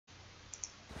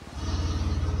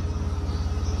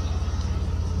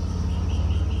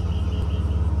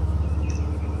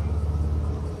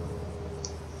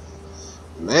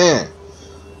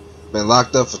been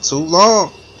locked up for too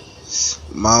long.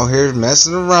 I'm out here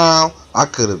messing around. I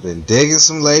could have been digging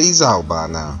some ladies out by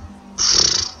now.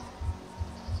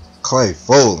 Clay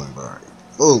fooling, bro.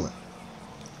 Fooling.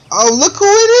 Oh, look who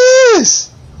it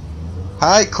is.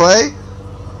 Hi, Clay.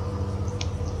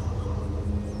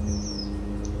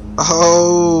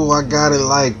 Oh, I got it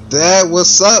like that.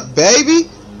 What's up, baby?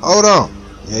 Hold on.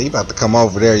 Yeah, you about to come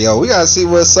over there, yo. We gotta see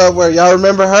what's up. Where y'all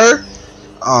remember her?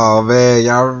 Oh man,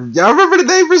 y'all remember the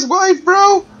neighbor's wife,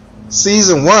 bro?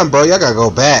 Season 1, bro. Y'all gotta go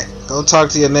back. Go talk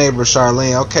to your neighbor,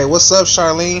 Charlene. Okay, what's up,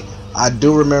 Charlene? I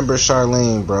do remember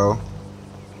Charlene, bro.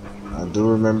 I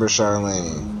do remember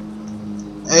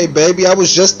Charlene. Hey, baby, I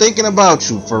was just thinking about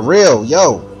you, for real,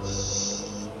 yo.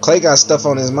 Clay got stuff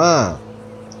on his mind.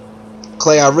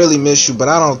 Clay, I really miss you, but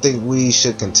I don't think we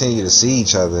should continue to see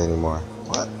each other anymore.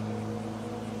 What?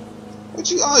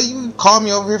 You called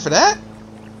me over here for that?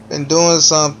 Been doing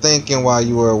some thinking while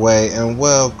you were away, and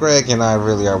well, Greg and I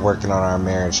really are working on our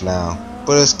marriage now.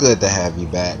 But it's good to have you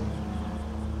back.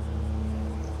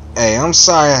 Hey, I'm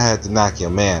sorry I had to knock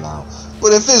your man out.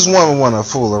 But if this woman wanna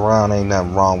fool around, ain't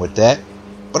nothing wrong with that.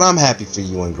 But I'm happy for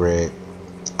you and Greg.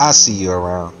 I see you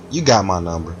around. You got my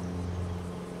number.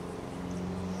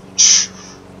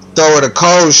 Throw her the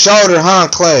cold shoulder, huh,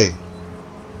 Clay?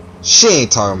 She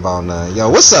ain't talking about nothing. Yo,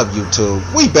 what's up, YouTube?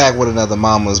 We back with another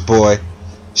Mama's Boy.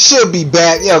 She'll be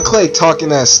back. Yo, Clay talking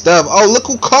that stuff. Oh, look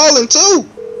who calling, too.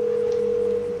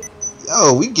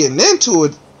 Yo, we getting into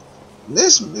it.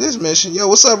 This mission. Yo,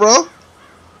 what's up, bro?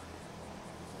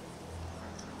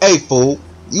 Hey, fool.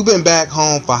 You been back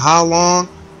home for how long?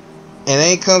 And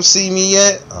ain't come see me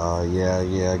yet? Oh,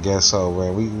 yeah, I guess so,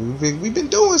 man. We been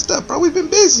doing stuff, bro. We been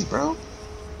busy, bro.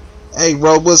 Hey,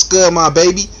 bro, what's good, my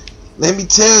baby? Let me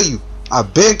tell you,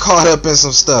 I've been caught up in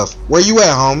some stuff. Where you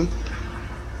at, homie?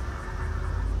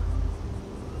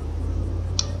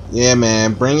 Yeah,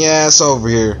 man, bring your ass over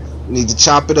here. We need to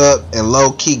chop it up and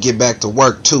low-key get back to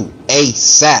work, too.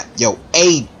 ASAP. Yo,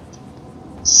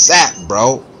 ASAP,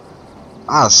 bro.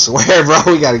 I swear, bro,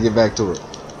 we gotta get back to it.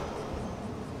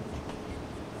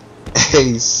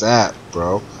 ASAP,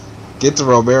 bro. Get to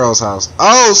Romero's house.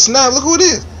 Oh, snap, look who it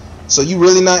is. So you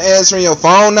really not answering your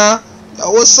phone now?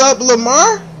 Yo, what's up,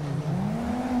 Lamar?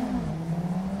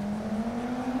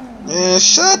 Man,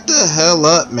 shut the hell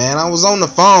up, man. I was on the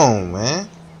phone, man.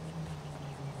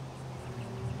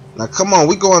 Now, come on.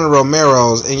 We going to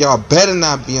Romero's, and y'all better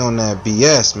not be on that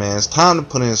BS, man. It's time to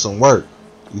put in some work.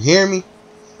 You hear me?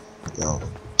 Yo,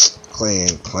 Clay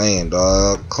ain't playing,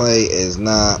 dog. Clay is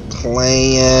not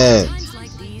playing.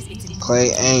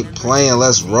 Clay ain't playing.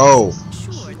 Let's roll.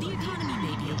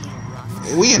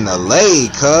 We in the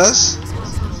lead, cuz.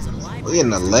 We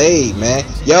in the lead, man.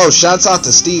 Yo, shouts out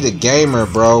to Steve the Gamer,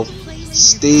 bro.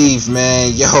 Steve,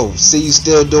 man. Yo, see you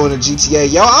still doing the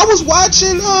GTA. Yo, I was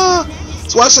watching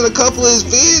a couple of his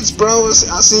vids, bro.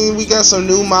 I seen we got some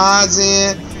new mods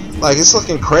in. Like, it's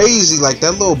looking crazy. Like,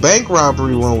 that little bank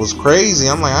robbery one was crazy.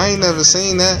 I'm like, I ain't never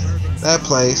seen that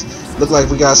place. Look like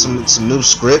we got some new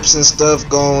scripts and stuff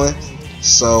going.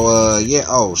 So, yeah.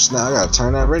 Oh, snap. I gotta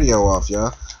turn that radio off,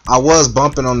 y'all. I was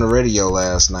bumping on the radio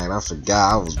last night. I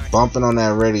forgot. I was bumping on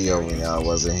that radio when y'all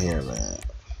wasn't here, man.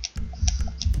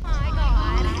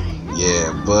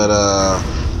 Yeah, but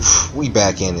we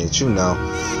back in it, you know.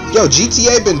 Yo,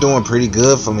 GTA been doing pretty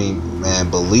good for me,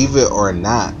 man. Believe it or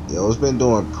not, yo, it's been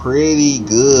doing pretty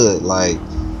good. Like,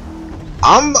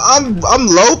 I'm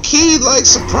low key like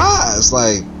surprised.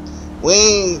 Like, we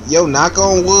ain't, yo, knock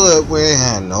on wood, we ain't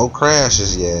had no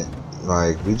crashes yet.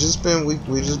 Like, we just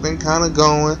been kind of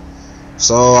going.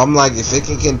 So I'm like, if it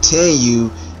can continue,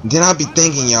 then I'll be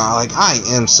thinking, y'all, like, I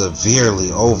am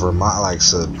severely over my, like,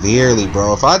 severely,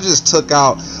 bro. If I just took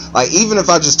out, like, even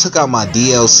if I just took out my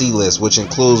DLC list, which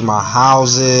includes my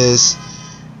houses,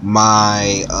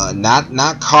 my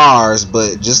not cars,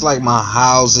 but just like my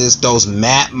houses, those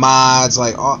map mods,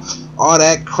 like all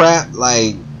that crap,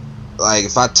 like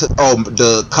if I took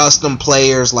the custom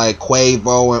players like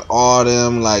Quavo and all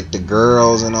them, like the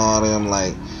girls and all them,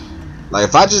 like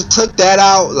if I just took that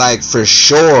out, like, for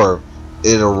sure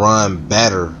it'll run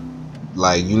better,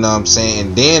 like, you know what I'm saying.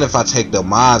 And then if I take the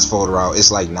mods folder out, it's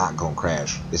like not gonna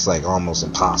crash. It's like almost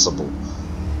impossible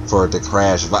for it to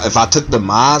crash if I took the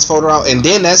mods folder out. And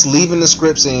then that's leaving the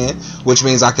scripts in, which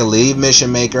means I could leave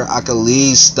Mission Maker, I could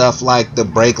leave stuff like the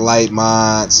brake light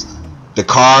mods, the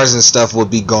cars and stuff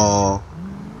would be gone,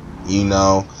 you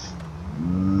know.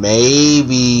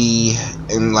 Maybe,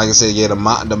 and like I said, yeah, the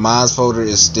mods folder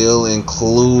is still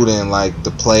including like the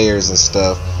players and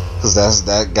stuff, because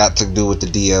that got to do with the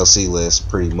DLC list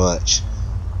pretty much.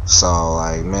 So,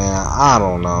 like, man, I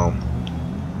don't know,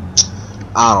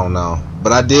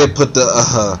 but I did put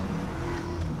the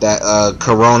that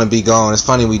Corona be gone. It's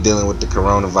funny we dealing with the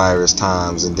coronavirus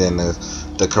times, and then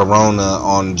the Corona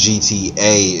on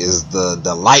GTA is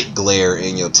the light glare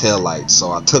in your tail lights.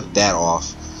 So I took that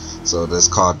off. So that's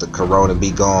called the Corona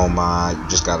be gone mod. You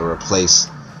just gotta replace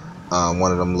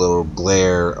one of them little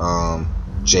glare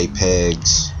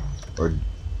JPEGs or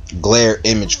glare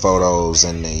image photos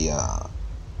in the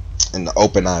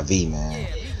OpenIV, man.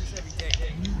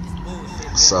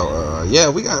 So yeah,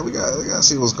 we gotta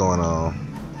see what's going on.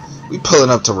 We pulling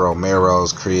up to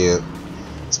Romero's crib.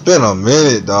 It's been a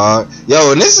minute, dog.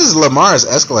 Yo, and this is Lamar's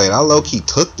Escalade. I low-key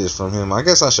took this from him. I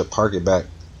guess I should park it back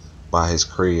by his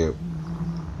crib.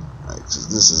 Like,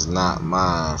 this is not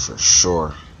mine for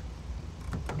sure.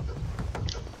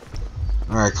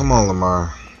 Alright, come on,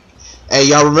 Lamar. Hey,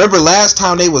 y'all remember last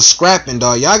time they was scrapping,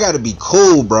 dog? Y'all gotta be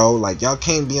cool, bro. Like, y'all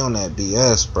can't be on that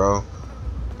BS, bro.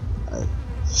 Like,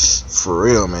 for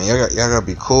real, man. Y'all gotta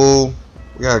be cool.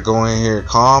 We gotta go in here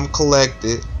calm,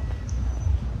 collected,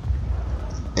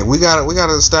 and we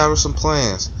gotta establish some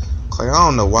plans. Clay, I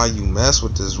don't know why you mess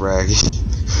with this raggy.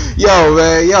 Yo,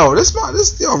 man,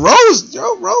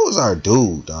 Rose our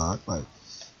dude, dog. Like,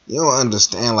 you don't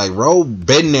understand. Like, Ro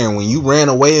been there when you ran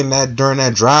away in that during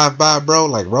that drive by, bro.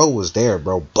 Like, Ro was there,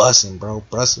 bro, busting back.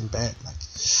 Like,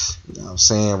 you know what I'm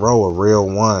saying? Ro a real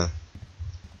one.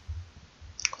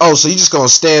 Oh, so you just gonna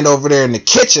stand over there in the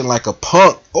kitchen like a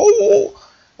punk? Oh.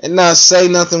 And not say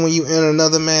nothing when you enter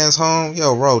another man's home?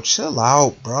 Yo, Ro, chill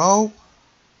out, bro.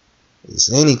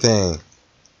 It's anything.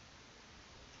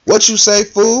 What you say,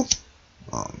 fool?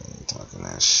 Oh, man, you talking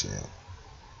that shit.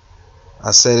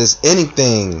 I said it's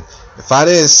anything. If I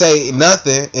didn't say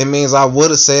nothing, it means I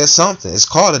would have said something. It's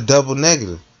called a double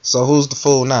negative. So who's the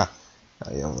fool now?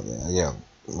 Yo,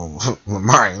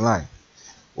 Lamar ain't lying.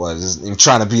 What, is he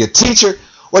trying to be a teacher?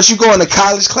 What, you going to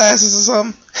college classes or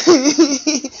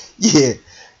something?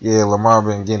 Yeah, Lamar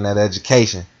been getting that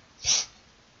education.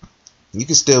 You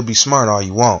can still be smart all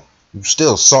you want. You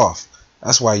still soft.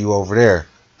 That's why you over there.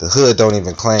 The hood don't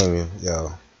even claim you.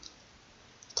 Yo,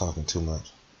 talking too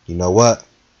much. You know what?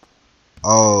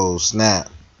 Oh,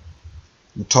 snap.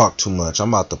 You talk too much. I'm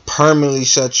about to permanently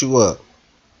shut you up.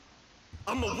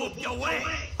 I'm gonna whoop your ass.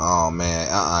 Oh, man.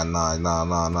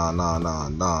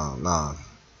 Nah.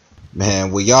 Man,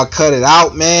 will y'all cut it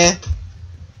out, man?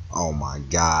 Oh, my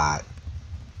God.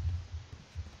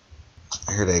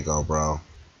 Here they go, bro.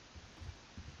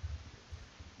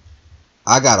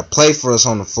 I gotta play for us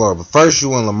on the floor, but first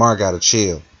you and Lamar gotta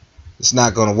chill. It's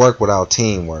not gonna work without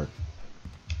teamwork.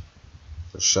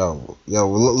 For sure. Yo,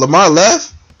 Lamar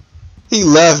left? He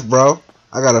left, bro.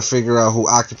 I gotta figure out who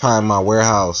occupying my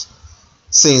warehouse.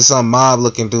 Seen some mob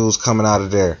looking dudes coming out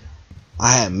of there.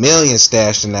 I had millions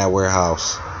stashed in that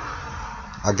warehouse.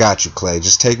 I got you, Clay.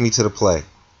 Just take me to the play.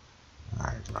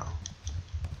 Alright, bro.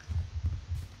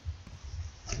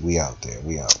 We out there.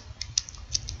 We out.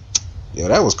 Yo,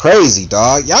 that was crazy,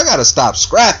 dog. Y'all gotta stop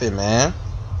scrapping, man.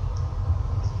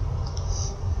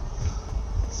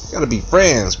 Gotta be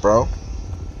friends, bro.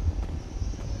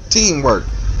 Teamwork.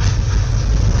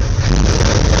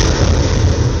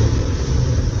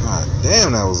 God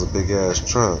damn, that was a big ass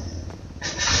truck.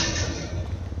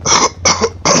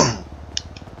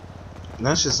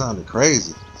 That shit sounded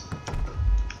crazy.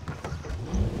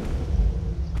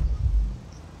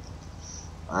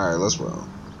 Alright, let's roll.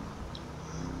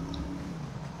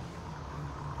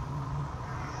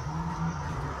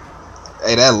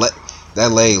 Hey,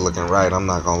 that leg looking right, I'm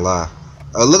not gonna lie.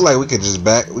 It looked like we could just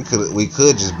back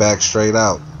just back straight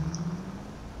out.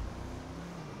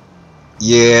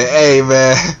 Yeah, hey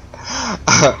man.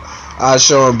 I was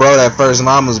showing bro that first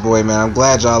Mama's Boy, man. I'm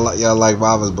glad y'all like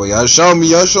Mama's Boy. Y'all show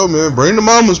me, man. Bring the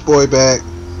Mama's Boy back.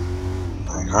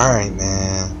 Like, alright,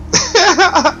 man.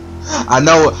 I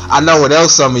know what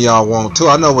else some of y'all want too.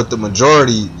 I know what the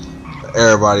majority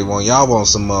everybody want. Y'all want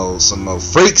some more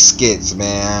freak skits,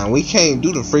 man. We can't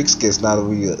do the freak skits now that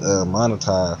we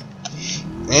monetize.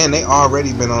 And they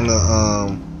already been on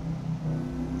the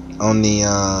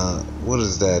what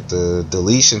is that, the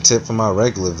deletion tip for my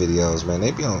regular videos, man. They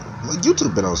be on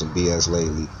YouTube, been on some BS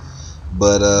lately.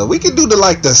 But we could do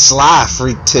the sly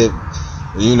freak tip,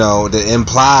 you know, the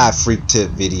implied freak tip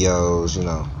videos, you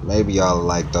know. Maybe y'all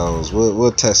like those.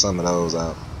 We'll test some of those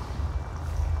out.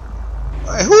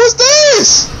 Hey, who is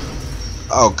this?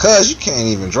 Oh, cuz, you can't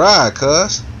even drive,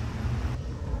 cuz.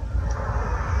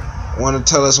 Want to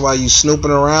tell us why you snooping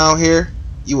around here?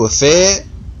 You a fed?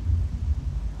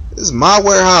 This is my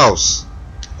warehouse.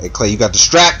 Hey, Clay, you got the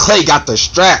strap? Clay got the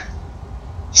strap.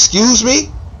 Excuse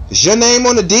me? Is your name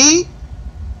on the deed?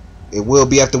 It will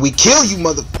be after we kill you,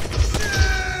 mother...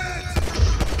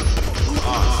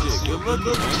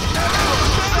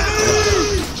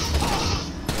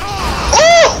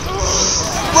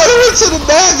 it to the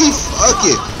baggy. Fuck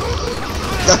it.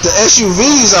 Got the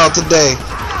SUVs out today.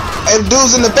 And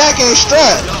dudes in the back ain't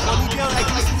strapped.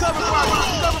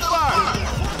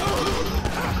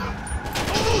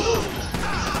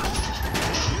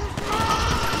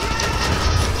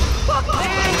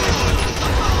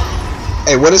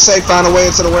 Hey, what it say? Find a way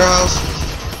into the warehouse?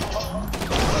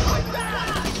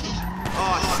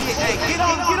 Oh shit, hey, get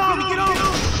on me.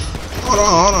 Hold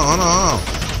on.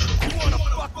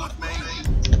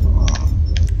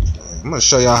 I'm gonna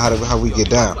show y'all how we get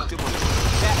down.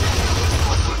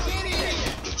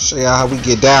 Show y'all how we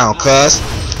get down, cuz.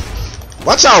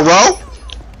 Watch out, Ro.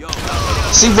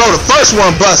 See, Ro, the first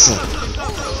one busting.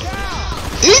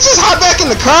 Did he just hop back in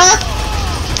the car?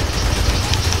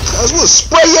 Cuz, we'll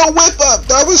spray your whip up,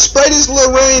 dog. We'll spray this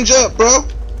little range up, bro.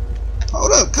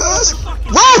 Hold up, cuz.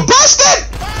 Ro, busted!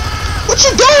 What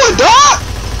you doing, dog?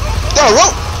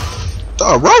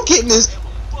 Dog, Ro getting this.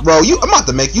 Bro, I'm about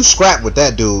to make you scrap with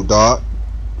that dude, dog.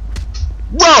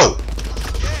 Bro!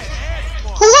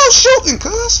 Who else shooting,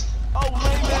 cuz?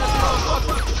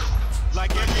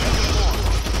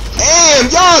 Damn,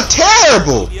 y'all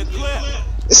terrible.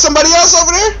 Is somebody else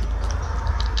over there?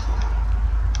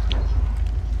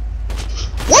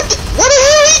 Where the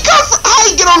hell he come from? How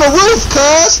he get on the roof,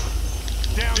 cuz?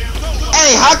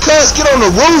 Hey, how cuz get on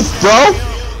the roof, bro?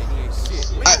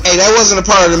 Hey, that wasn't a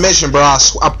part of the mission, bro.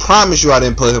 I promise you I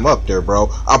didn't put him up there, bro.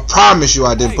 I promise you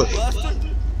I didn't put...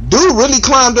 Dude really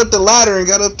climbed up the ladder and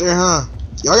got up there, huh?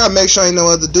 Y'all gotta make sure ain't no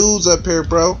other dudes up here,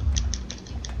 bro.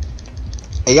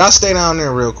 Hey, y'all stay down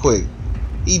there real quick.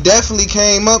 He definitely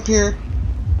came up here.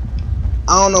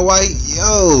 I don't know why.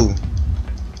 Yo.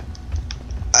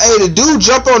 Hey, the dude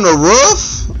jump on the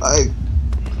roof? Like,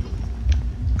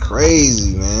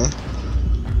 crazy, man.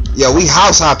 Yo, we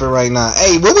house hopping right now.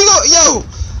 Hey, where we go? Yo.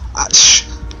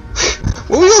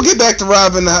 When we gonna get back to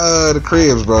robbing the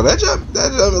cribs, bro? That jump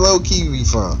low key be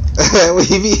fun. We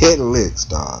be hitting licks,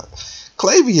 dog.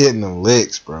 Clay be hitting them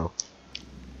licks, bro.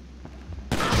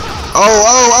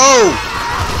 Oh!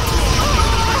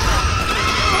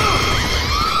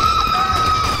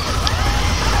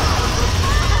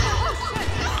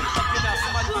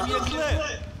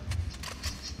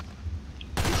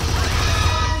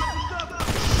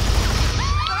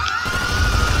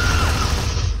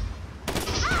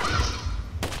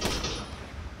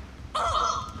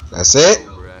 That's it?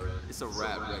 It's a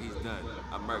wrap, bro. He's done.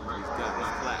 I'm murked. He's done. He's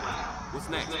flat. What's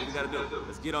next? What we gotta do?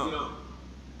 Let's get on.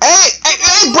 Hey,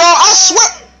 bro, I swear.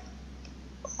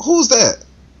 Who's that?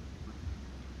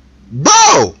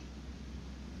 Bro,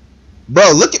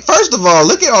 first of all,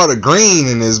 look at all the green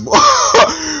in this boy.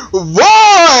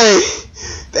 Boy,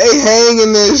 they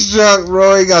hanging this junk,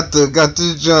 bro. He got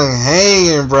this junk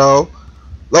hanging, bro.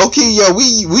 Low key, yo, we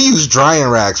use drying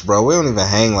racks, bro. We don't even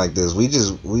hang like this. We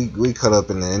cut up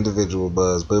in the individual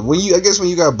buzz. But I guess when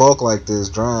you got bulk like this,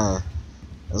 drying,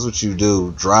 that's what you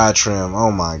do. Dry trim.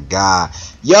 Oh my god,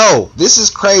 yo, this is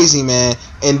crazy, man.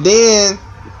 And then,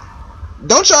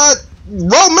 don't y'all?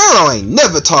 Romero ain't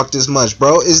never talked this much,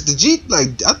 bro. Is the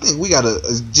I think we got a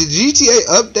GTA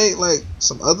update like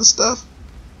some other stuff,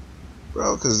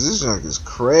 bro? Cause this junk is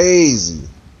crazy.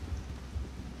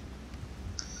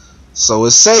 So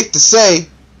it's safe to say,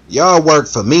 y'all work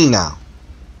for me now.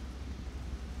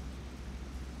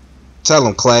 Tell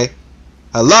them, Clay.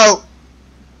 Hello?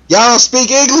 Y'all don't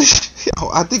speak English? Yo,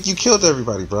 I think you killed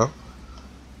everybody, bro.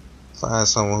 Find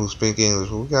someone who speak English.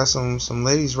 Well, we got some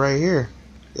ladies right here.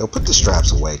 Yo, put the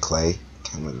straps away, Clay.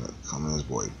 Come in, this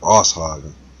boy, boss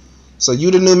hogging. So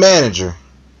you the new manager?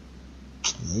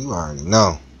 You already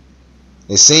know.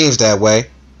 It seems that way.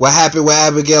 What happened with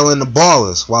Abigail and the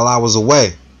Ballers while I was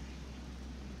away?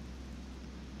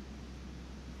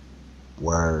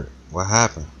 Word. What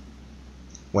happened?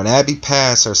 When Abby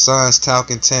passed, her sons Talc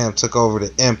and Tam took over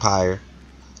the empire.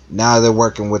 Now they're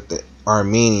working with the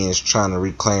Armenians trying to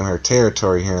reclaim her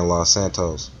territory here in Los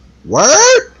Santos.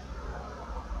 Word?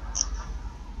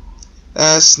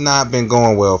 That's not been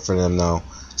going well for them though.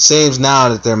 Seems now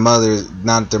that their mother's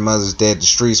dead, the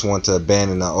streets want to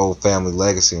abandon the old family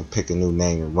legacy and pick a new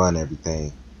name and run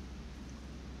everything.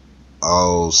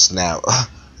 Oh snap.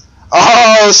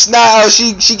 Oh snap,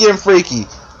 she getting freaky.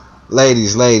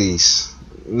 Ladies.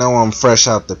 Know I'm fresh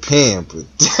out the pen, but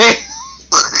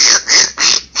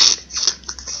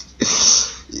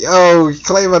yo,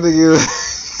 Clay about to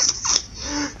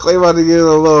get a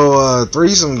little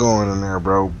threesome going in there,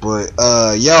 bro. But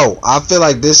yo, I feel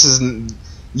like this is,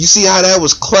 you see how that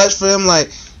was clutch for him, like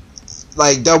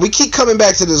dog, we keep coming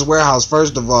back to this warehouse.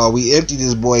 First of all, we empty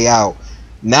this boy out.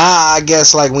 Now I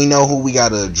guess like we know who we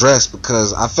gotta address,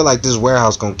 because I feel like this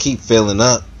warehouse gonna keep filling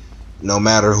up no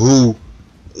matter who,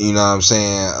 you know what I'm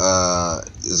saying,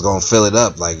 is gonna fill it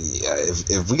up. Like,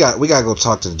 if we gotta go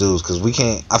talk to the dudes, because we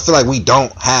can't. I feel like we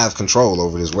don't have control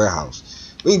over this warehouse.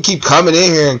 We can keep coming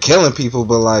in here and killing people,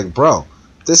 but like, bro,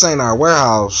 if this ain't our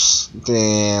warehouse,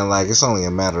 then like it's only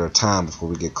a matter of time before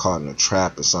we get caught in a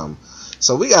trap or something.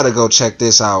 So we gotta go check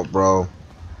this out, bro.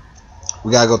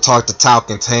 We gotta go talk to Talk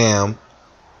and Tam.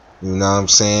 You know what I'm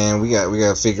saying? We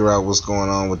gotta figure out what's going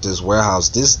on with this warehouse.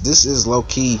 This is low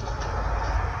key.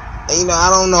 And, you know, I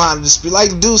don't know how to just be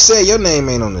like the dude said. Your name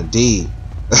ain't on the deed.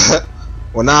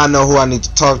 Well, now I know who I need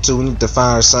to talk to. We need to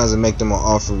find our sons and make them an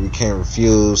offer we can't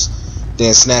refuse.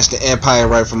 Then snatch the empire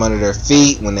right from under their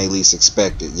feet when they least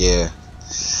expect it. Yeah,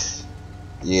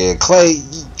 Clay,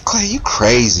 you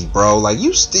crazy, bro. Like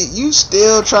you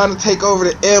still trying to take over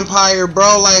the empire,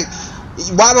 bro. Like,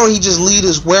 why don't he just leave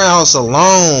this warehouse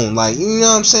alone? Like, you know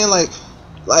what I'm saying? Like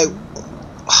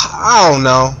I don't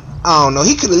know.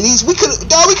 He could at least we could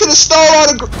have stole all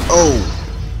the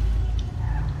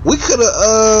we could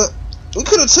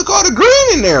have took all the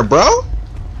green in there, bro.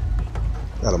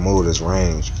 Gotta move this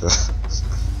range.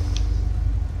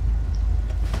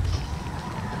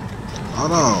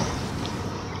 Hold on.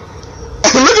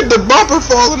 Look at the bumper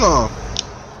falling off.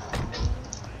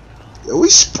 Yo, we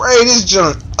spray this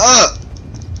junk up.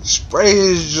 Spray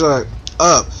his junk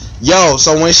up. Yo,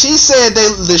 so when she said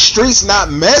the streets not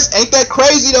mess, ain't that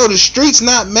crazy though? The streets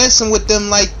not messing with them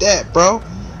like that, bro.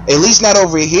 At least not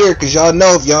over here, cause y'all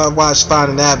know, if y'all watch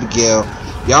Finding Abigail,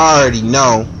 y'all already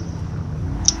know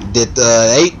that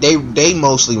they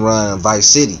mostly run Vice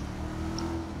City.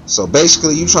 So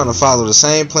basically, you trying to follow the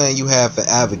same plan you have for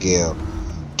Abigail.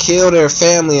 Kill their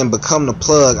family and become the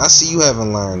plug. I see you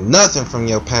haven't learned nothing from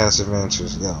your past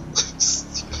adventures, yo.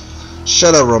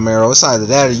 Shut up, Romero. It's either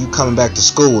that or you coming back to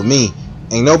school with me.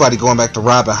 Ain't nobody going back to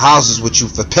robbing houses with you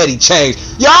for petty change.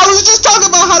 Y'all was just talking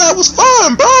about how that was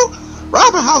fun, bro.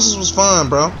 Robbing houses was fun,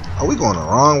 bro. Oh, we going the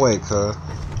wrong way, cuz.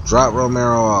 Drop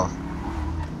Romero off.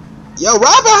 Yo,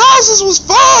 robbing houses was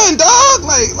fun, dog.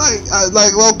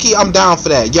 Like low key, I'm down for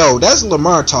that. Yo, that's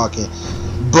Lamar talking.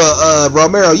 But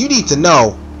Romero, you need to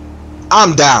know,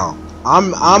 I'm down.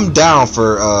 I'm down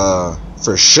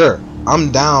for sure.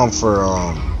 I'm down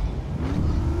for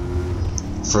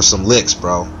some licks,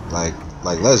 bro. Like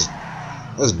let's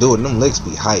do it. Them licks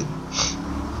be hype.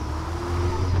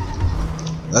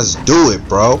 Let's do it,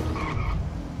 bro.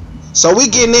 So we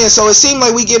getting in. So it seemed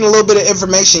like we getting a little bit of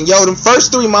information. Yo, them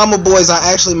first 3 mama boys,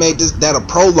 I actually made that a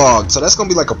prologue. So that's gonna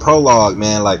be like a prologue,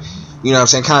 man. Like, you know what I'm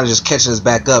saying? Kind of just catching us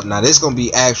back up. Now this gonna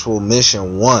be actual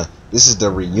mission 1. This is the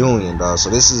reunion, dog. So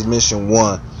this is mission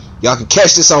 1. Y'all can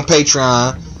catch this on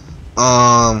Patreon.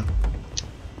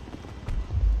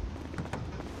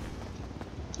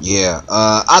 Yeah,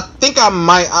 I think I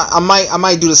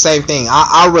might do the same thing.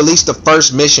 I'll release the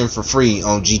first mission for free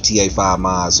on GTA 5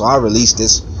 mods. So I'll release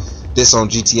this on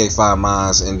GTA 5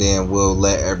 mods, and then we'll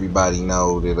let everybody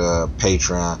know that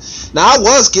Patreon. Now I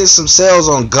was getting some sales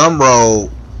on Gumroad.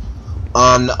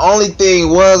 The only thing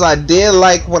was, I did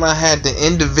like when I had the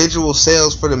individual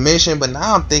sales for the mission, but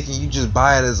now I'm thinking you just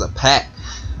buy it as a pack,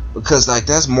 because like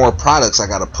that's more products I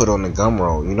gotta put on the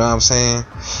Gumroad. You know what I'm saying?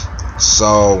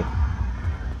 So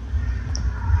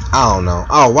I don't know.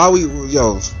 Oh, why we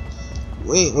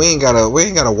ain't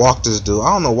gotta walk this dude.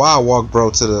 I don't know why I walked bro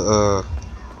to the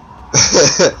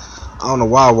I don't know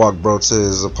why I walked bro to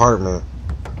his apartment.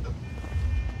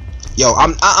 Yo,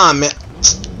 man.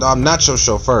 No, I'm not your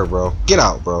chauffeur, bro. Get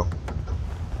out, bro.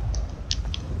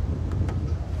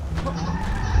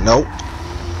 Nope.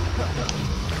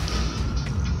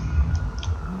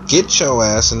 Get your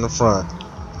ass in the front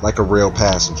like a real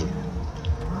passenger.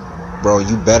 Bro,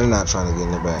 you better not trying to get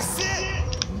in the back.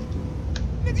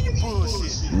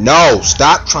 No,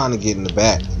 stop trying to get in the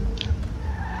back.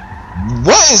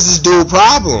 What is this dude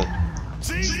problem?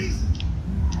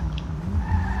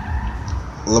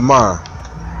 Lamar.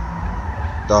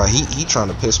 Dog, he trying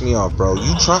to piss me off, bro.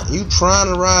 You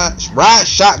trying to ride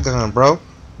shotgun, bro.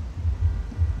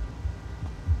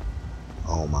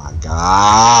 Oh my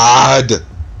god.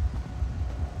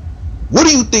 What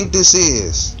do you think this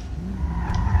is?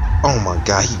 Oh my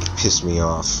god, he pissed me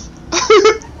off.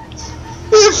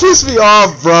 He pissed me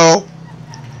off, bro.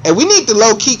 And we need to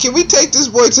low key. Can we take this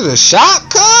boy to the shop,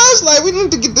 cuz? Like, we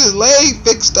need to get this leg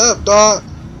fixed up, dog.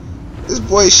 This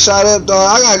boy shot up,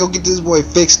 dog. I gotta go get this boy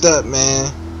fixed up,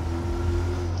 man.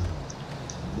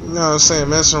 You know what I'm saying?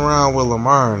 Messing around with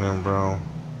Lamar and them, bro.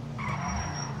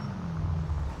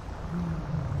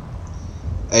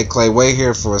 Hey, Clay, wait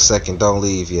here for a second. Don't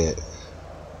leave yet.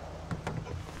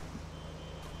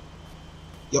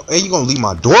 Yo, hey, you gonna leave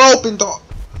my door open, dog?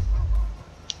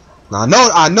 Now,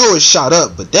 I know it's shot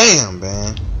up, but damn,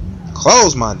 man.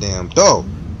 Close my damn door.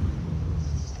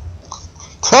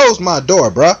 Close my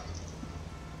door, bruh.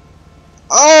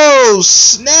 Oh,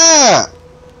 snap.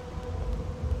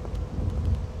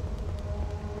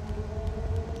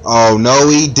 Oh, no,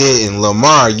 he didn't.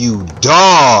 Lamar, you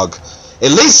dog.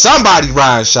 At least somebody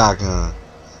riding shotgun.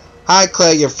 Hi,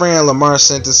 Clay. Your friend Lamar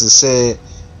sent us and said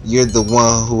you're the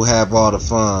one who have all the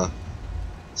fun.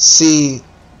 See,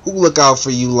 who look out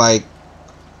for you like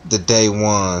the day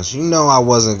ones? You know I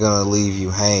wasn't gonna leave you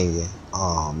hanging.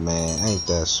 Oh man, ain't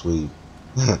that sweet.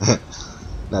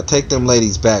 Now take them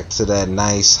ladies back to that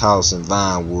nice house in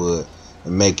Vinewood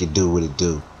and make it do what it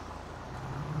do.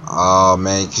 Oh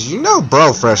man, cause you know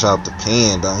bro fresh out the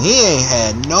pen though. He ain't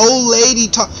had no lady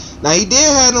talk. Now he did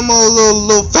have them old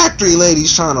little factory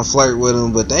ladies trying to flirt with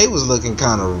him, but they was looking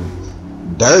kind of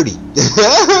dirty.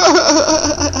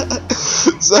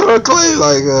 So Clay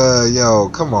like, yo,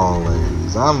 come on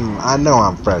ladies. I know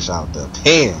I'm fresh out the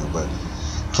pen, but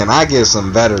can I get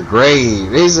some better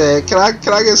grade? He said, can I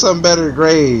get some better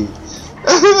grade?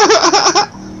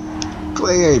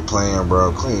 Clay ain't playing,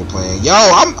 bro. Clay ain't playing. Yo,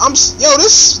 yo,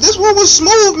 this one was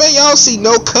smooth, man. Y'all see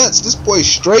no cuts. This boy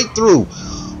straight through.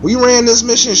 We ran this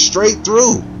mission straight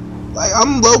through. Like,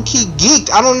 I'm low-key geeked.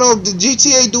 I don't know if the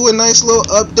GTA do a nice little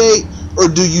update, or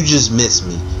do you just miss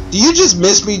me? Do you just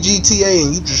miss me, GTA,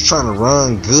 and you just trying to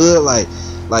run good? Like,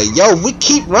 yo, we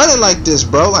keep running like this,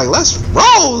 bro. Like, let's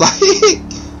roll. Like,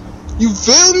 you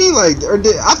feel me? Like,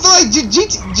 I feel like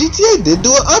GTA did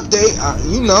do an update.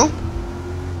 You know.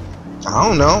 I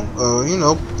don't know, you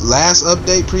know, last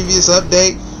update, previous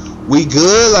update, we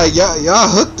good? Like y'all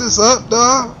hooked us up,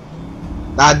 dog.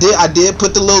 I did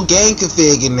put the little game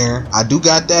config in there. I do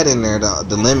got that in there,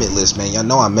 the Limitless, man. Y'all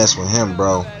know I mess with him,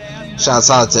 bro.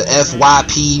 Shouts out to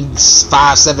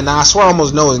FYP579. I swear I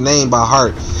almost know his name by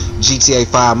heart. GTA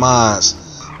 5 mods,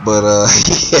 but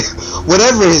yeah,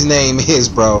 whatever his name is,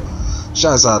 bro.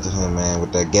 Shouts out to him, man.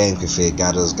 With that game config,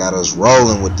 got us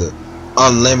rolling with the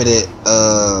unlimited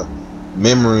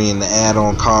memory and the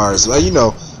add-on cards. Well, you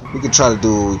know, we could try to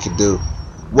do what we could do.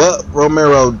 What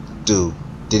Romero do?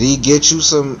 Did he get you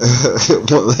some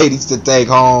ladies to take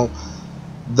home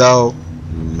though?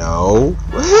 No.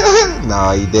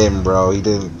 No, he didn't, bro. He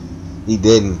didn't.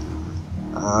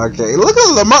 Okay, look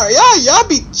at Lamar. Y'all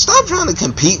stop trying to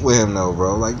compete with him though,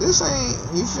 bro. Like, this ain't,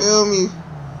 you feel me?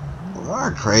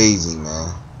 Lamar crazy,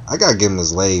 man. I gotta give him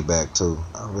his laid back too.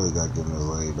 I really gotta give him his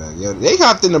laid back. Yo, they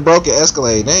hopped in the broken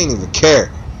Escalade. They ain't even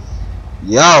care.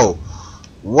 Yo,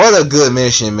 what a good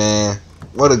mission, man.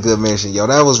 What a good mission. Yo,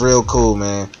 that was real cool,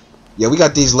 man. Yo, we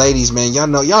got these ladies, man.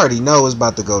 Y'all already know it's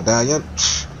about to go down.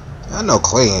 Y'all know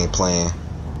Clay ain't playing.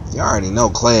 Y'all already know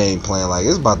Clay ain't playing. Like,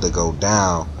 it's about to go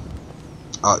down.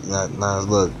 Oh, nah,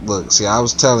 look. See, I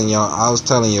was telling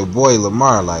your boy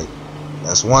Lamar, like,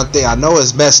 that's one thing. I know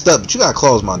it's messed up, but you gotta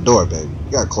close my door, baby.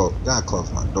 You gotta close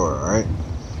my door, alright?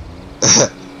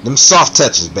 Them soft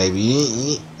touches, baby.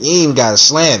 You ain't even gotta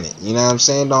slam it. You know what I'm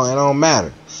saying? It don't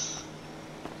matter.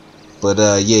 But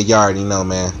yeah, y'all already know,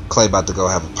 man. Clay about to go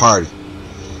have a party.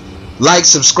 Like,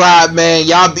 subscribe, man.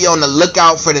 Y'all be on the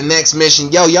lookout for the next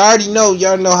mission. Yo, y'all already know.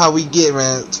 Y'all know how we get,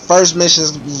 man. First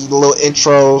missions be little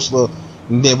intros,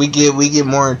 and then we get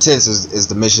more intense as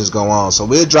the missions go on. So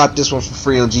we'll drop this one for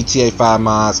free on GTA 5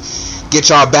 mods. Get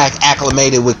y'all back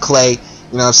acclimated with Clay. You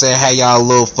know what I'm saying? Have y'all a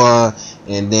little fun.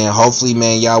 And then hopefully,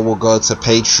 man, y'all will go to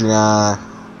Patreon.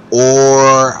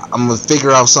 Or I'm going to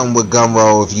figure out something with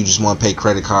Gumroad if you just want to pay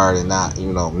credit card and not,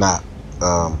 you know,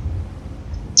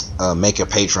 make a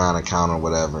Patreon account or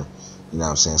whatever. You know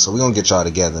what I'm saying? So we're going to get y'all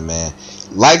together, man.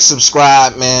 Like,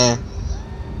 subscribe, man.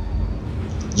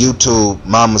 YouTube,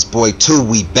 Mama's Boy 2,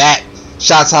 we back.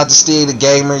 Shouts out to Steve the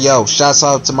Gamer. Yo, shouts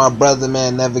out to my brother,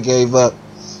 man, never gave up.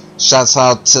 Shouts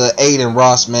out to Aiden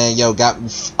Ross, man. Yo, got me.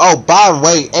 Oh, by the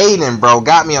way, Aiden, bro,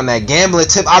 got me on that gambling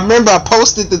tip. I remember I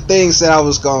posted the thing, said I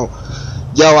was going to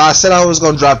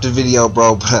drop the video,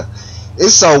 bro, but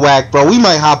it's so whack, bro. We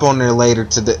might hop on there later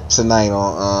tonight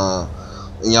on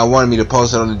y'all wanted me to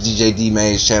post it on the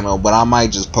djdmaze channel, but I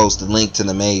might just post a link to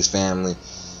the Maze family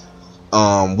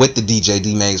with the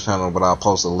djdmaze channel, but I'll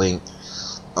post a link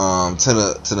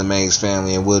to the Maze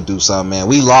family, and we'll do something, man.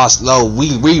 We lost low.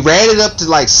 We ran it up to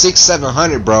like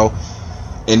 600-700, bro,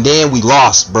 and then we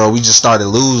lost, bro. We just started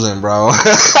losing, bro.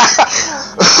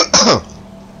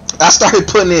 I started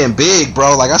putting in big,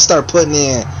 bro. Like, I started putting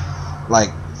in, like,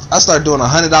 I started doing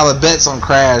 $100 bets on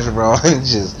Crash, bro.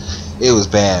 It was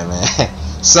bad, man.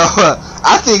 So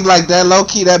I think like that low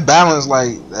key, that balance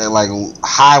like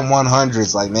high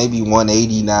 100s, like maybe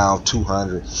 180 now,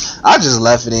 200. I just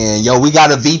left it in. Yo, we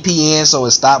got a VPN, so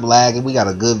it stopped lagging. We got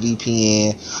a good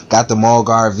VPN. Got the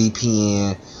Mulgar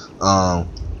VPN.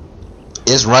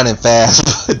 It's running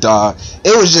fast, but dog,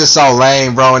 it was just so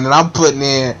lame, bro. And then I'm putting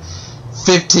in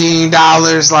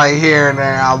 $15 like here and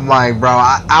there. I'm like, bro,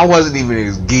 I wasn't even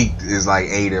as geeked as like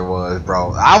Aiden was,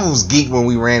 bro. I was geeked when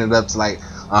we ran it up to like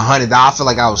 $100. I feel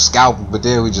like I was scalping, but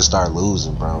then we just started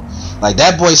losing, bro. Like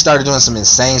that boy started doing some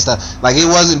insane stuff. Like it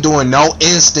wasn't doing no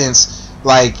instance,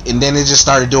 like, and then it just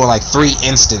started doing like 3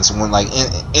 instants when like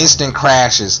instant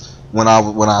crashes when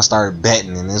I started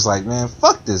betting, and it's like, man,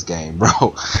 fuck this game,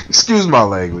 bro. Excuse my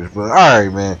language, but all right,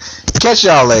 man. Catch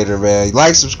y'all later, man.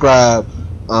 Like, subscribe.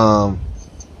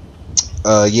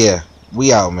 Yeah,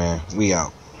 we out, man. We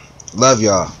out. Love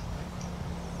y'all.